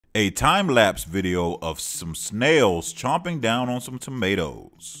A time-lapse video of some snails chomping down on some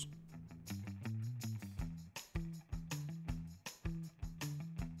tomatoes.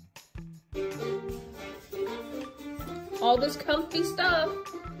 All this comfy stuff,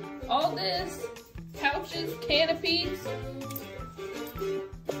 all this, couches, canopies.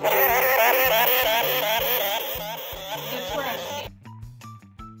 The trash can.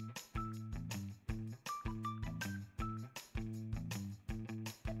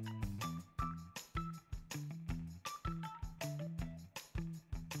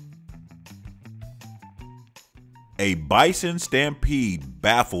 A bison stampede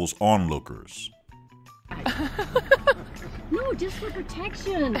baffles onlookers. No, just for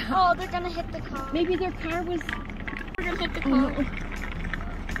protection. Oh, they're gonna hit the car. Maybe their car was... We're gonna hit the car.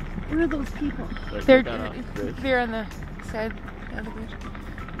 Where are those people? They're on the side of the bridge.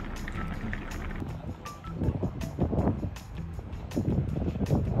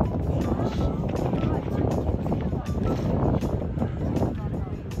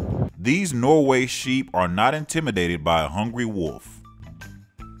 These Norway sheep are not intimidated by a hungry wolf.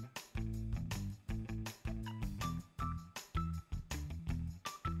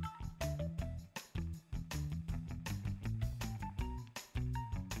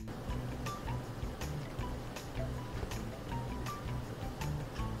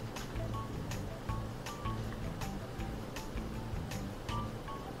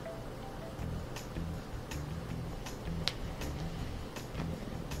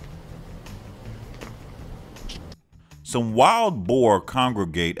 Some wild boar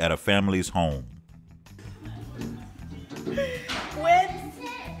congregate at a family's home. Quinn!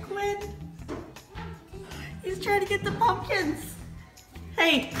 He's trying to get the pumpkins.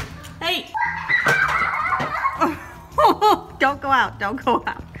 Hey! Don't go out, don't go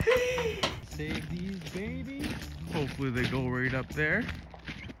out. Save these babies. Hopefully they go right up there.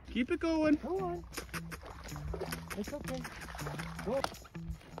 Keep it going. Go on. It's okay. Go.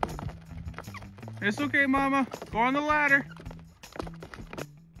 It's okay, Mama. Go on the ladder.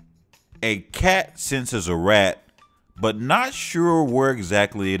 A cat senses a rat, but not sure where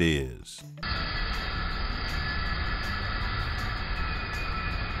exactly it is.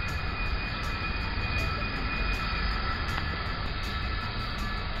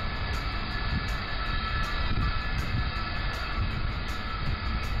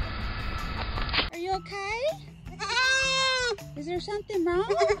 Are you okay? Is there something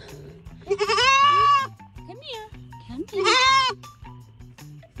wrong? Come here. Come here.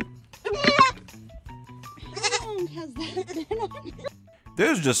 How long has that been on?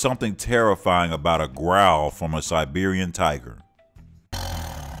 There's just something terrifying about a growl from a Siberian tiger.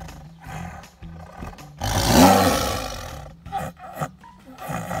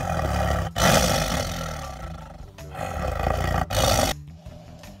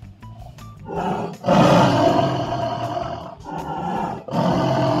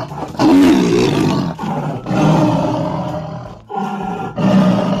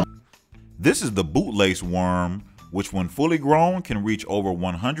 This is the bootlace worm, which when fully grown can reach over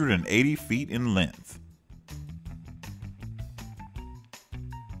 180 feet in length.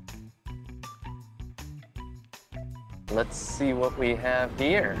 Let's see what we have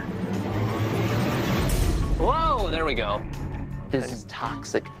here. Whoa, there we go. This is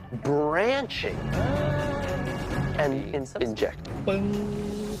toxic branching and inject.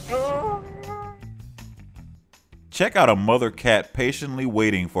 Check out a mother cat patiently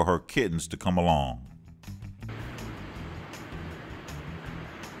waiting for her kittens to come along.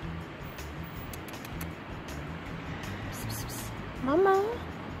 Mama.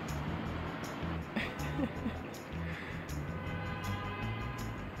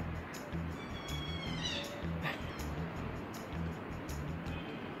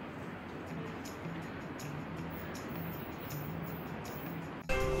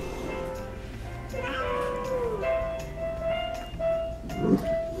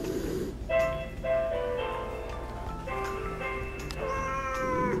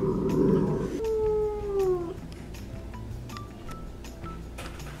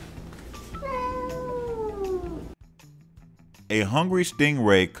 A hungry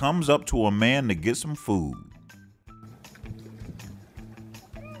stingray comes up to a man to get some food.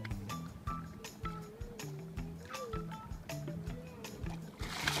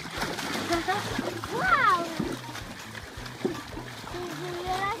 Wow!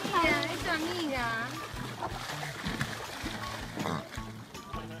 Mira, es tu amiga.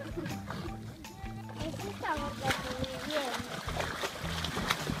 Ese está muy bien.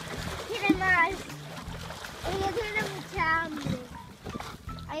 Quiere más. Ella tiene mucha hambre.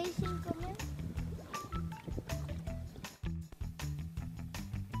 ¿Hay 5 más?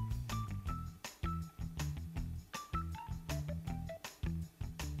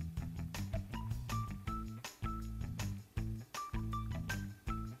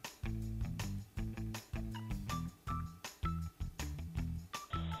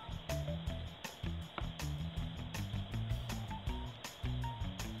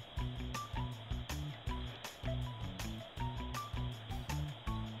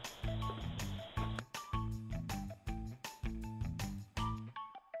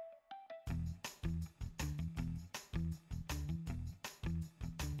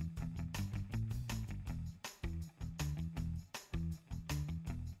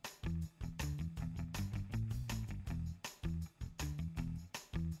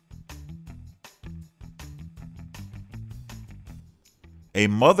 A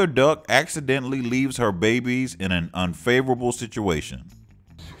mother duck accidentally leaves her babies in an unfavorable situation.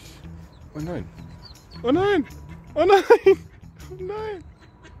 Oh nein. Oh nein. Oh nein. Oh nein.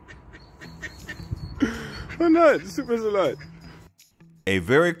 Oh nein, es tut mir so leid. A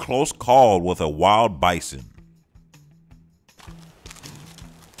very close call with a wild bison.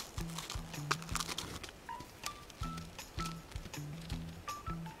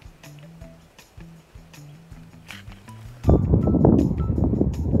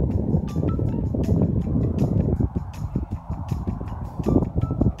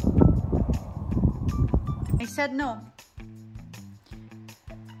 I said no.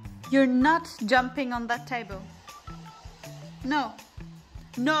 You're not jumping on that table. No.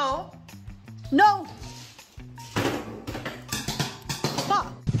 No. No. Stop.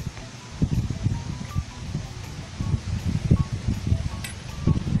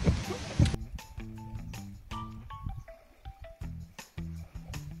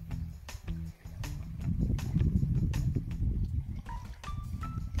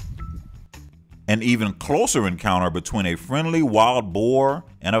 An even closer encounter between a friendly wild boar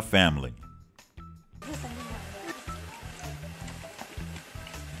and a family.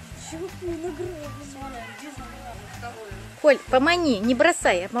 Коль, помани, не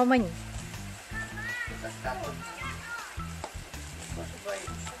бросай, а помани.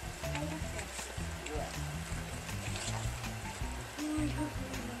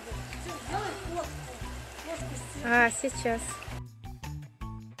 А, сейчас.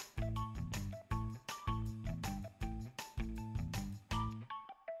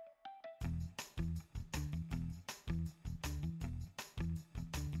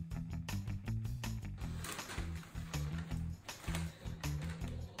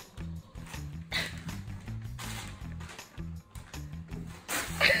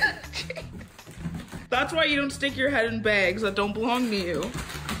 That's why you don't stick your head in bags that don't belong to you.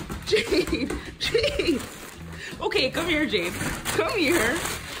 Jade, Jade. Okay, come here, Jade. Come here.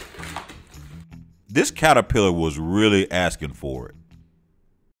 This caterpillar was really asking for it.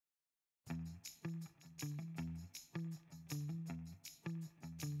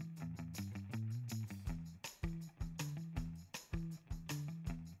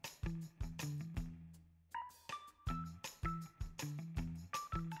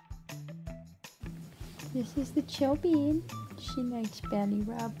 This is the chowing. She likes belly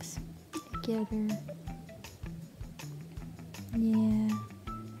rubs. Get her. Yeah.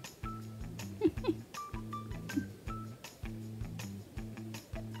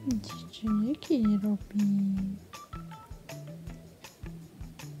 It's tricky, Robin.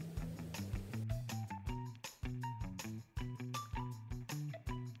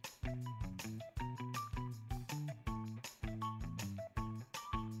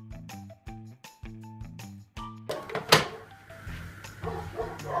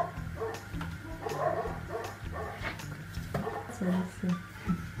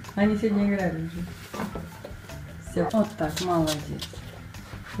 Они сегодня играли уже. Все, вот так, молодец.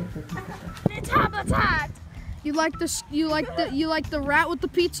 You like the rat with the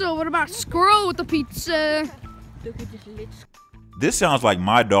pizza? What about squirrel with the pizza? This sounds like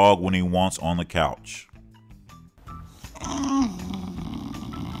my dog when he wants on the couch.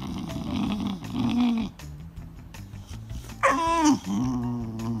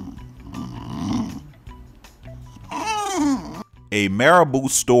 A marabou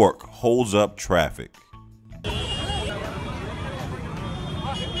stork holds up traffic.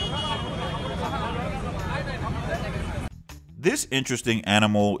 This interesting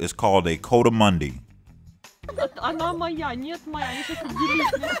animal is called a coatimundi. Она моя, нет моя, они сейчас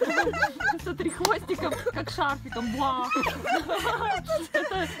отделились. Смотри, хвостиком, как шарфиком, бла.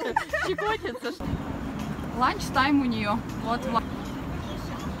 Это щекотится. Ланч-тайм у нее. Вот.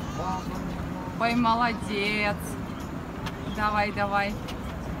 Ой, молодец. Давай, давай.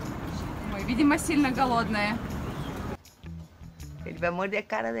 Ой, видимо, сильно голодная. Ele vai morder a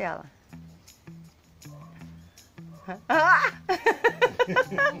cara dela. What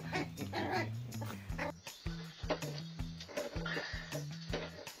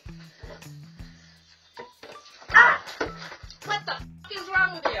the f is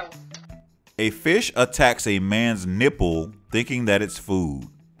wrong with you? A fish attacks a man's nipple thinking that it's food.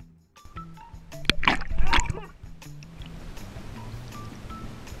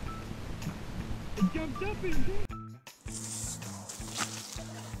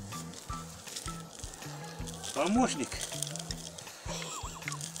 Помощник.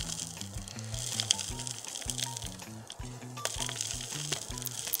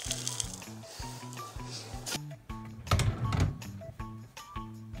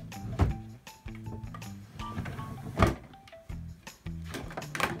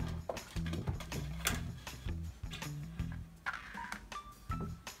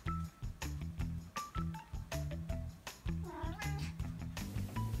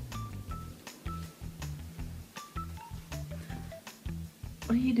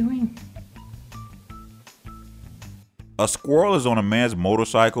 What are you doing? A squirrel is on a man's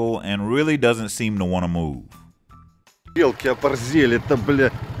motorcycle and really doesn't seem to want to move. Елки опорзели-то,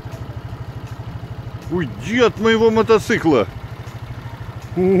 бля. Уйди от моего мотоцикла.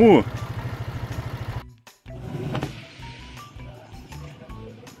 Ого.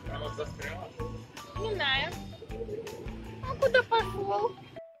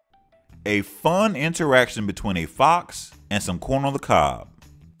 A fun interaction between a fox and some corn on the cob.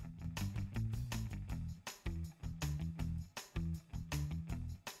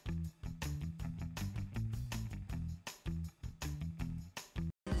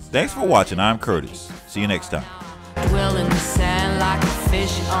 Thanks for watching. I'm Curtis. See you next time. Dwell in the sand like a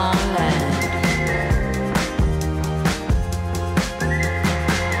fish on land.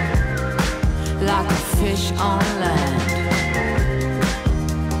 Like a fish on land.